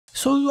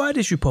So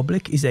Riders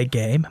Republic is a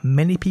game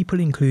many people,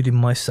 including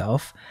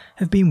myself,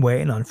 have been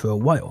waiting on for a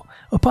while.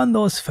 Upon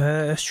those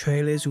first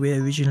trailers we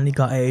originally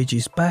got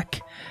ages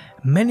back,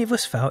 many of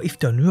us felt if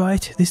done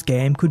right, this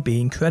game could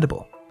be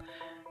incredible.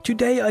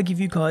 Today I give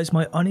you guys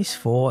my honest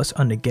thoughts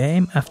on the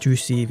game after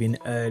receiving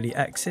early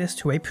access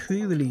to a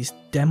pre-release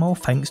demo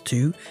thanks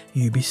to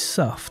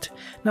Ubisoft.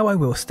 Now I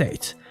will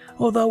state,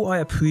 although I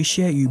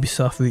appreciate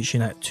Ubisoft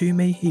reaching out to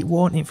me, it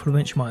won't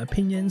influence my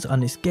opinions on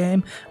this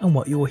game and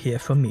what you will hear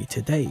from me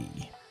today.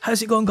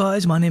 How's it going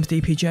guys, my name's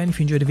DPJ, and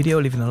if you enjoyed the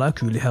video, leaving a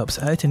like really helps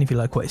out, and if you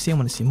like what you see and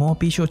want to see more,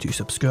 be sure to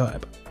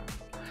subscribe.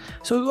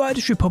 So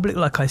Riders Republic,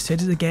 like I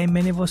said, is a game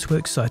many of us were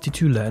excited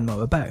to learn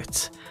more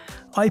about.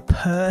 I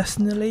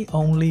personally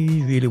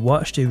only really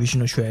watched the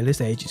original trailers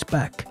ages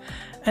back,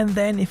 and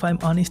then if I'm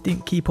honest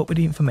didn't keep up with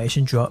the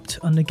information dropped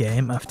on the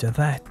game after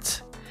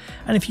that.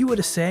 And if you were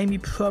the same, you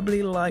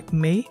probably, like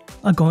me,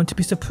 are going to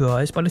be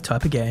surprised by the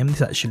type of game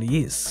this actually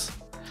is.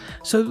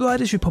 So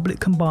Riders Republic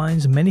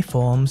combines many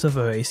forms of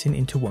racing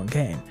into one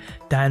game: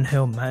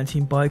 downhill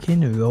mountain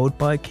biking, road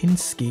biking,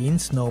 skiing,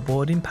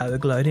 snowboarding,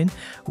 paragliding,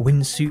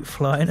 wingsuit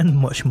flying and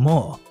much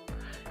more.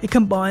 It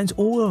combines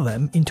all of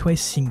them into a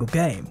single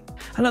game,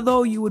 and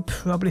although you would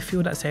probably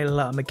feel that's a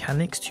lot of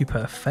mechanics to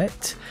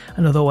perfect,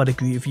 and although I'd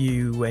agree with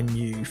you when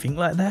you think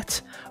like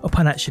that,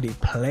 upon actually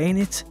playing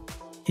it,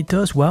 it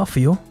does well for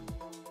you,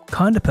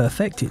 kinda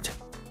perfected.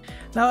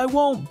 Now I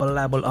won't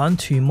blabble on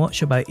too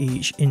much about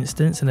each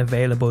instance and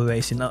available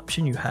racing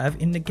option you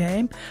have in the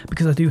game,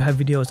 because I do have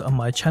videos on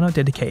my channel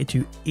dedicated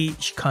to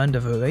each kind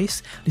of a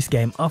race this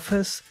game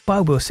offers, but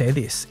I will say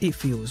this, it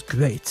feels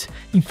great.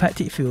 In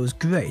fact, it feels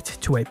great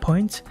to a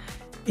point.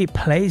 It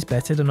plays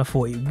better than I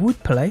thought it would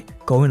play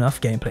going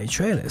off gameplay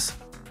trailers.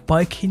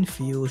 Biking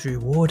feels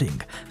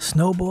rewarding,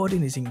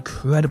 snowboarding is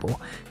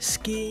incredible,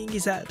 skiing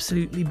is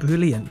absolutely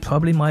brilliant,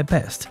 probably my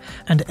best,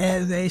 and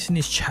air racing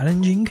is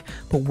challenging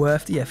but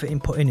worth the effort in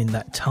putting in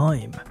that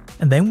time.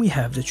 And then we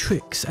have the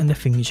tricks and the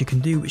things you can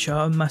do, which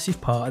are a massive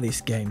part of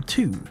this game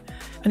too,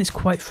 and it's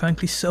quite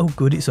frankly so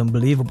good it's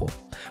unbelievable.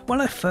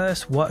 When I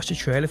first watched the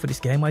trailer for this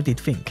game I did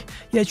think,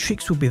 yeah,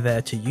 tricks will be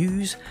there to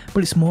use,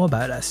 but it's more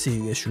about that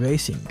serious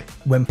racing.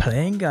 When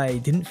playing I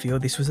didn't feel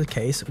this was the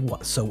case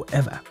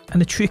whatsoever,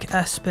 and the trick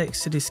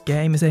aspects to this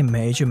game is a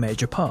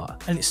major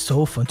part, and it's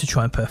so fun to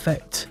try and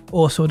perfect.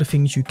 Also the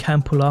things you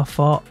can pull off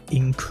are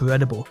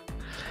incredible.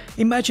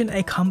 Imagine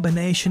a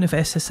combination of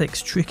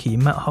SSX Tricky,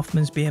 Matt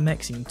Hoffman's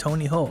BMXing,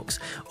 Tony Hawk's,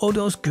 all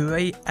those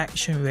great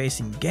action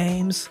racing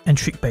games and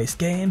trick based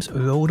games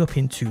rolled up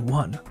into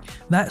one.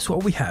 That's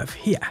what we have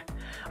here.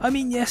 I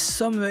mean, yes,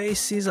 some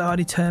races are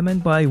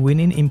determined by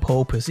winning in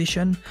pole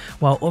position,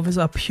 while others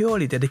are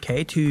purely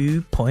dedicated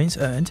to points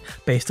earned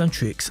based on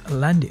tricks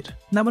landed.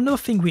 Now another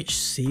thing which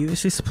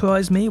seriously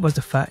surprised me was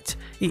the fact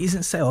it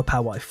isn't set up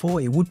how I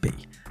thought it would be.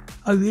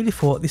 I really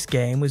thought this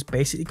game was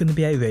basically going to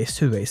be a race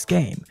to race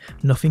game,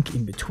 nothing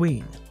in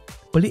between.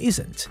 But it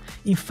isn't.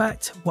 In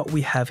fact, what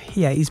we have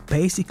here is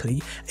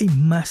basically a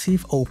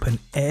massive open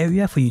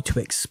area for you to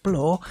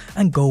explore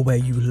and go where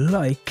you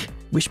like,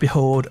 which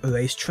behold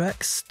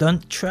racetracks,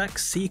 stunt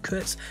tracks,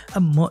 secrets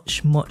and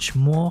much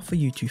more for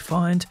you to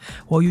find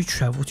while you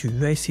travel to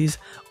races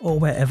or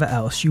wherever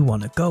else you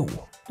want to go.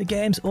 The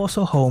game's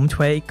also home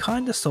to a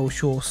kinda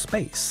social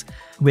space,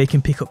 where you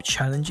can pick up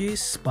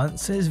challenges,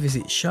 sponsors,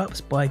 visit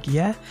shops, buy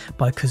gear,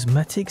 buy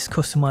cosmetics,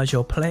 customise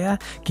your player,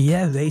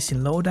 gear, racing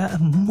loadout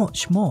and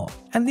much more.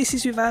 And this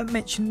is without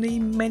mentioning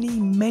the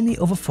many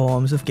other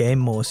forms of game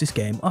modes this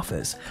game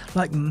offers,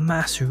 like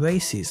mass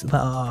races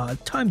that are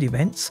timed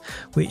events,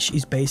 which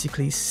is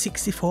basically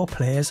 64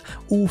 players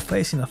all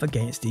facing off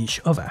against each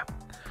other.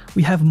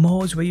 We have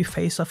modes where you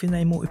face off in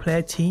a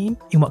multiplayer team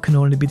in what can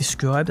only be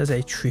described as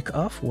a trick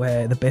off,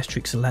 where the best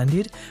tricks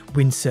landed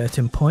win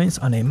certain points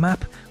on a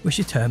map which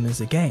determines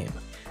the game.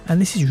 And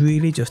this is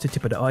really just the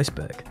tip of the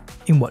iceberg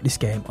in what this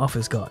game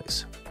offers,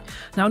 guys.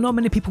 Now not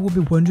many people will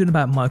be wondering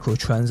about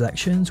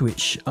microtransactions,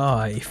 which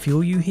I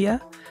feel you here,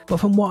 but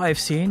from what I've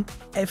seen,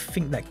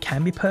 everything that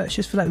can be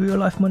purchased for that real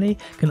life money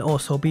can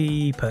also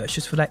be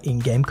purchased for that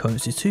in-game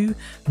currency too,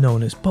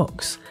 known as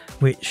bucks,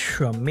 which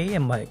from me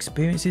and my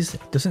experiences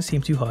doesn't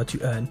seem too hard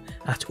to earn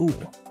at all.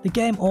 The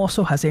game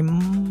also has a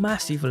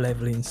massive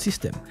leveling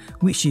system,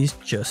 which is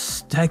just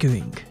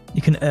staggering.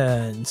 You can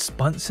earn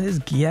sponsors,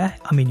 gear,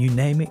 I mean you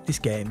name it, this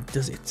game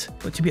does it.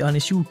 But to be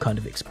honest, you would kind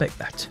of expect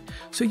that.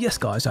 So yes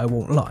guys, I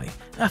won't lie,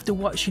 after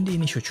watching the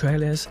initial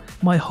trailers,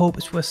 my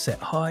hopes were set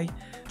high.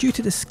 Due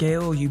to the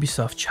scale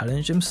Ubisoft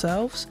challenged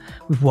themselves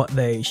with what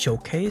they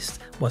showcased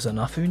was on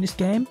offer in this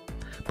game.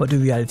 But the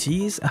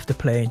reality is, after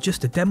playing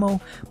just a demo,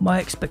 my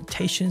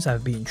expectations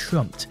have been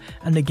trumped,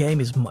 and the game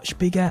is much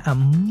bigger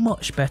and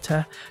much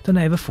better than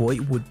I ever thought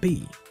it would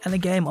be, and a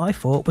game I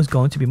thought was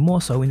going to be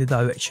more so in the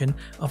direction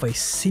of a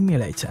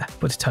simulator,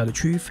 but to tell the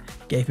truth,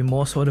 gave me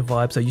more so the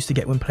vibes I used to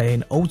get when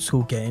playing old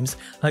school games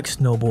like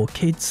Snowball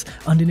Kids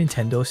on the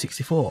Nintendo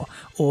 64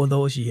 all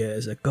those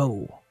years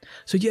ago.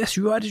 So yes,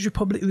 Riders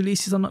Republic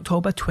releases on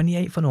October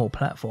 28th on all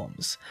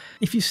platforms.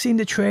 If you've seen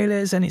the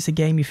trailers and it's a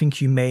game you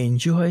think you may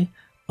enjoy,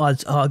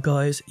 Odds are,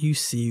 guys, you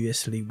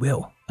seriously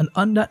will. And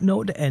on that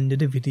note, the end of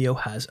the video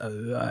has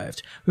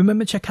arrived.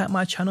 Remember, check out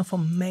my channel for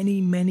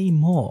many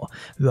more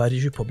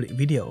Riders Republic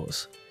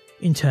videos,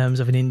 in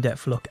terms of an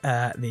in-depth look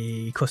at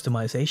the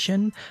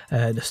customization,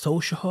 the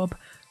social hub,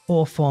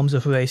 all forms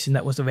of racing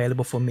that was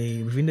available for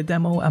me within the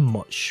demo, and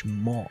much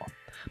more.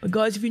 But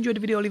guys, if you enjoyed the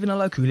video, leaving a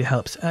like really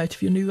helps out.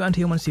 If you're new around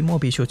here and want to see more,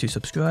 be sure to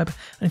subscribe.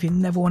 And if you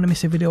never want to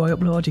miss a video I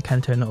upload, you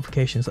can turn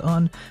notifications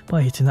on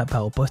by hitting that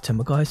bell button.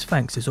 But guys,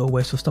 thanks as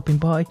always for stopping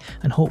by,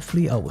 and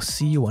hopefully I will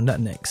see you on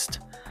that next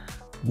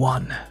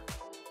one.